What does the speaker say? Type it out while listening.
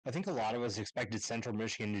I think a lot of us expected Central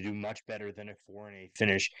Michigan to do much better than a 4-8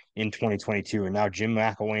 finish in 2022. And now Jim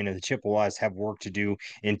McElwain and the Chippewas have work to do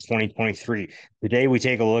in 2023. Today, we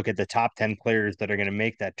take a look at the top 10 players that are going to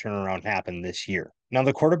make that turnaround happen this year. Now,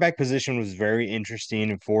 the quarterback position was very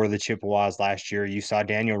interesting for the Chippewas last year. You saw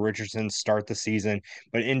Daniel Richardson start the season,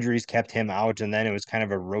 but injuries kept him out, and then it was kind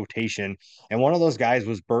of a rotation. And one of those guys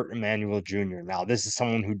was Burt Emanuel Jr. Now, this is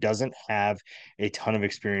someone who doesn't have a ton of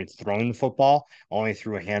experience throwing the football, only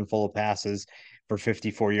threw a handful of passes for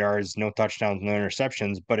 54 yards, no touchdowns, no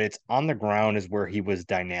interceptions, but it's on the ground is where he was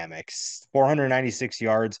dynamic. 496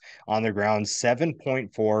 yards on the ground,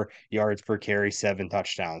 7.4 yards per carry, seven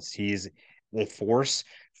touchdowns. He's a force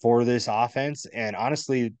for this offense. And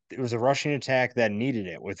honestly, it was a rushing attack that needed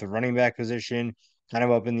it with the running back position kind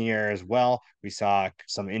of up in the air as well. We saw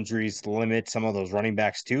some injuries limit some of those running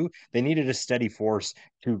backs too. They needed a steady force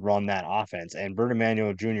to run that offense. And Bert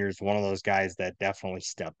Emanuel Jr. is one of those guys that definitely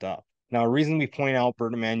stepped up. Now, a reason we point out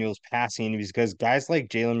Bert Emanuel's passing is because guys like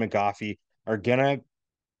Jalen McGoffey are going to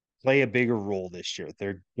play a bigger role this year.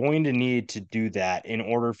 They're going to need to do that in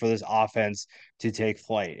order for this offense to take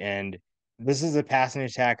flight. And this is a passing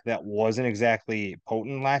attack that wasn't exactly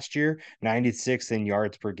potent last year, 96th in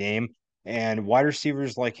yards per game. And wide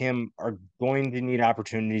receivers like him are going to need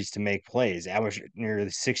opportunities to make plays. Average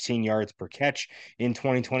nearly 16 yards per catch in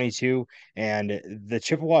 2022. And the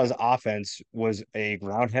Chippewas offense was a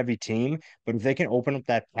ground heavy team, but if they can open up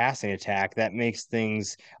that passing attack, that makes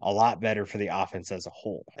things a lot better for the offense as a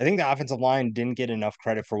whole. I think the offensive line didn't get enough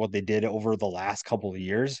credit for what they did over the last couple of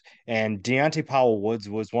years. And Deontay Powell Woods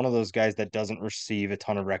was one of those guys that doesn't receive a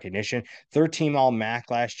ton of recognition. Third team All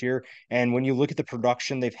MAC last year. And when you look at the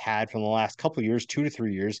production they've had from the last couple of years, 2 to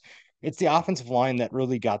 3 years, it's the offensive line that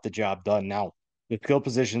really got the job done. Now, the skill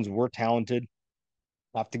positions were talented.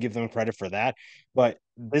 Have to give them credit for that. But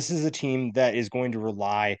this is a team that is going to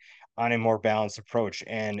rely on a more balanced approach.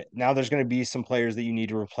 And now there's going to be some players that you need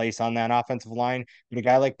to replace on that offensive line. But a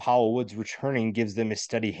guy like Powell Woods returning gives them a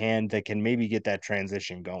steady hand that can maybe get that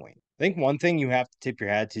transition going. I think one thing you have to tip your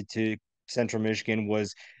hat to Central Michigan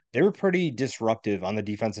was they were pretty disruptive on the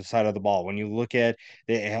defensive side of the ball. When you look at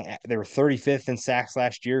they were 35th in sacks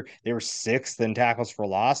last year, they were sixth in tackles for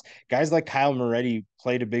loss. Guys like Kyle Moretti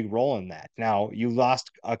played a big role in that. Now, you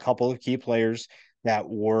lost a couple of key players that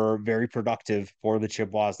were very productive for the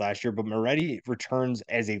Chippewas last year, but Moretti returns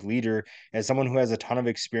as a leader, as someone who has a ton of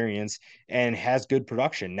experience and has good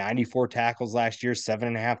production. 94 tackles last year,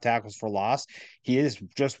 7.5 tackles for loss. He is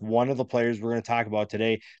just one of the players we're going to talk about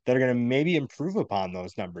today that are going to maybe improve upon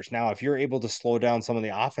those numbers. Now, if you're able to slow down some of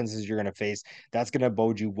the offenses you're going to face, that's going to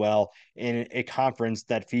bode you well in a conference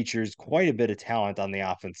that features quite a bit of talent on the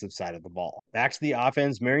offensive side of the ball. Back to the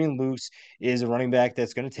offense, Marion Luce is a running back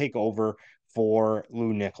that's going to take over for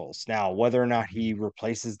Lou Nichols. Now, whether or not he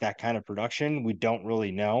replaces that kind of production, we don't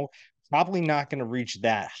really know. Probably not going to reach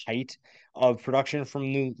that height of production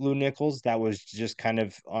from Lou Nichols. That was just kind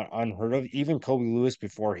of unheard of. Even Kobe Lewis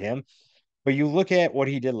before him. But you look at what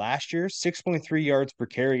he did last year, 6.3 yards per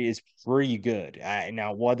carry is pretty good.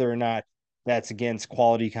 Now, whether or not that's against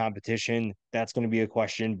quality competition, that's going to be a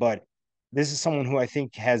question. But this is someone who I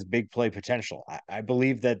think has big play potential. I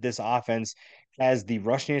believe that this offense has the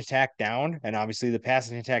rushing attack down, and obviously the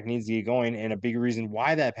passing attack needs to get going. And a big reason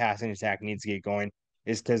why that passing attack needs to get going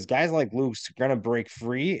is because guys like Luke's going to break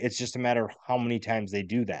free. It's just a matter of how many times they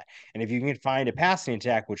do that. And if you can find a passing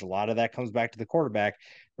attack, which a lot of that comes back to the quarterback,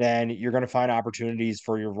 then you're going to find opportunities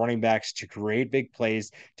for your running backs to create big plays,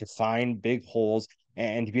 to find big holes,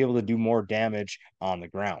 and to be able to do more damage on the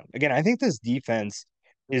ground. Again, I think this defense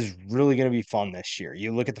is really going to be fun this year.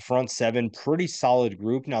 You look at the front seven, pretty solid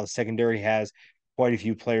group. Now the secondary has quite a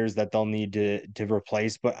few players that they'll need to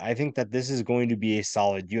replace, but I think that this is going to be a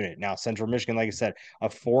solid unit. Now Central Michigan, like I said, a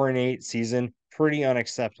 4-8 season, pretty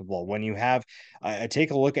unacceptable. When you have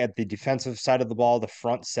take a look at the defensive side of the ball, the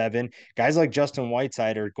front seven, guys like Justin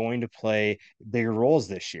Whiteside are going to play bigger roles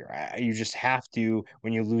this year. You just have to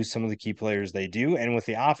when you lose some of the key players they do. And with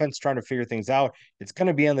the offense trying to figure things out, it's going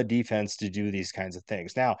to be on the defense to do these kinds of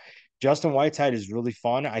things. Now, Justin Whiteside is really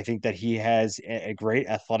fun. I think that he has a great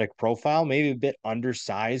athletic profile, maybe a bit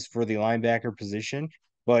undersized for the linebacker position,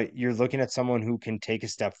 but you're looking at someone who can take a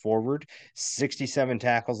step forward. 67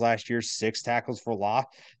 tackles last year, six tackles for loss.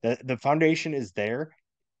 The foundation is there.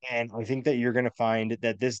 And I think that you're going to find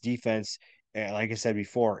that this defense like I said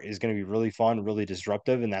before, is going to be really fun, really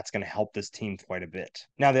disruptive, and that's going to help this team quite a bit.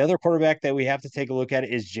 Now, the other quarterback that we have to take a look at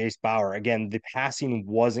is Jace Bauer. Again, the passing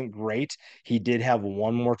wasn't great. He did have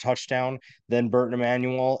one more touchdown than Burton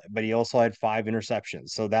Emanuel, but he also had 5 interceptions.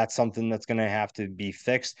 So that's something that's going to have to be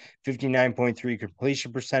fixed. 59.3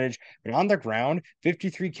 completion percentage, but on the ground,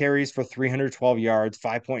 53 carries for 312 yards,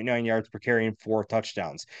 5.9 yards per carry, and 4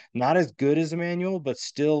 touchdowns. Not as good as Emmanuel, but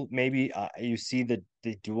still maybe you see the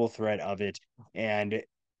dual threat of it. And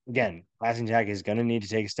again, passing attack is going to need to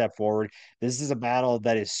take a step forward. This is a battle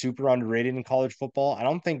that is super underrated in college football. I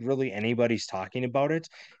don't think really anybody's talking about it,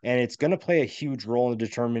 and it's going to play a huge role in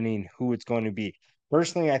determining who it's going to be.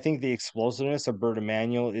 Personally, I think the explosiveness of Bert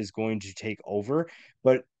Emanuel is going to take over,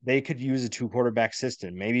 but they could use a two-quarterback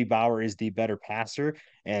system. Maybe Bauer is the better passer,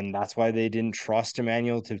 and that's why they didn't trust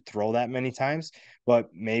Emmanuel to throw that many times. But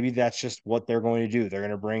maybe that's just what they're going to do. They're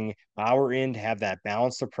going to bring Bauer in to have that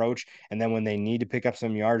balanced approach, and then when they need to pick up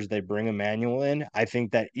some yards, they bring Emmanuel in. I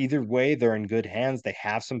think that either way, they're in good hands. They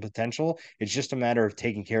have some potential. It's just a matter of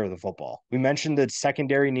taking care of the football. We mentioned that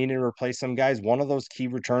secondary needed to replace some guys. One of those key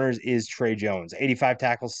returners is Trey Jones. 85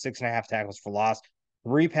 tackles, 6.5 tackles for loss.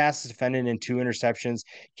 3 passes defended and 2 interceptions.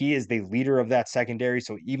 He is the leader of that secondary.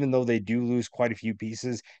 So even though they do lose quite a few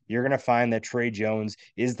pieces, you're going to find that Trey Jones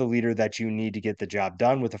is the leader that you need to get the job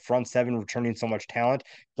done. With the front seven returning so much talent,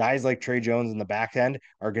 guys like Trey Jones in the back end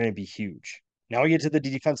are going to be huge. Now we get to the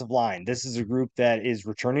defensive line. This is a group that is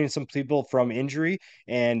returning some people from injury,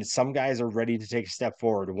 and some guys are ready to take a step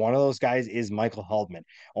forward. One of those guys is Michael Heldman.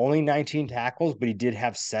 Only 19 tackles, but he did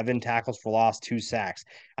have 7 tackles for loss, 2 sacks.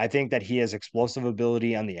 I think that he has explosive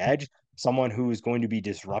ability on the edge, someone who is going to be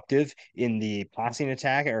disruptive in the passing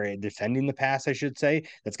attack or defending the pass, I should say.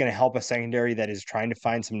 That's going to help a secondary that is trying to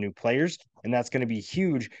find some new players. And that's going to be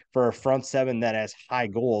huge for a front seven that has high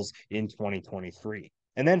goals in 2023.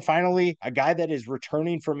 And then finally, a guy that is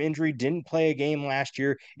returning from injury, didn't play a game last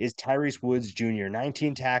year, is Tyrese Woods Jr.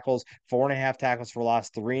 19 tackles, 4.5 tackles for loss,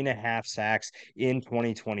 3.5 sacks in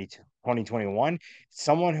 2022. 2021,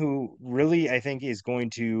 someone who really I think is going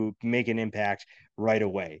to make an impact right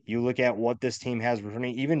away. You look at what this team has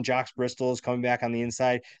returning, even Jox Bristol is coming back on the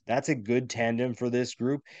inside. That's a good tandem for this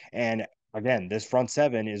group. And again, this front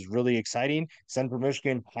seven is really exciting. Central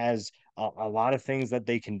Michigan has a lot of things that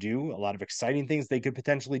they can do, a lot of exciting things they could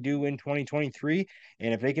potentially do in 2023.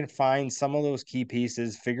 And if they can find some of those key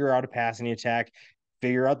pieces, figure out a passing attack,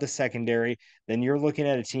 figure out the secondary, then you're looking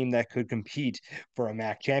at a team that could compete for a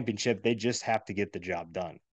MAC championship. They just have to get the job done.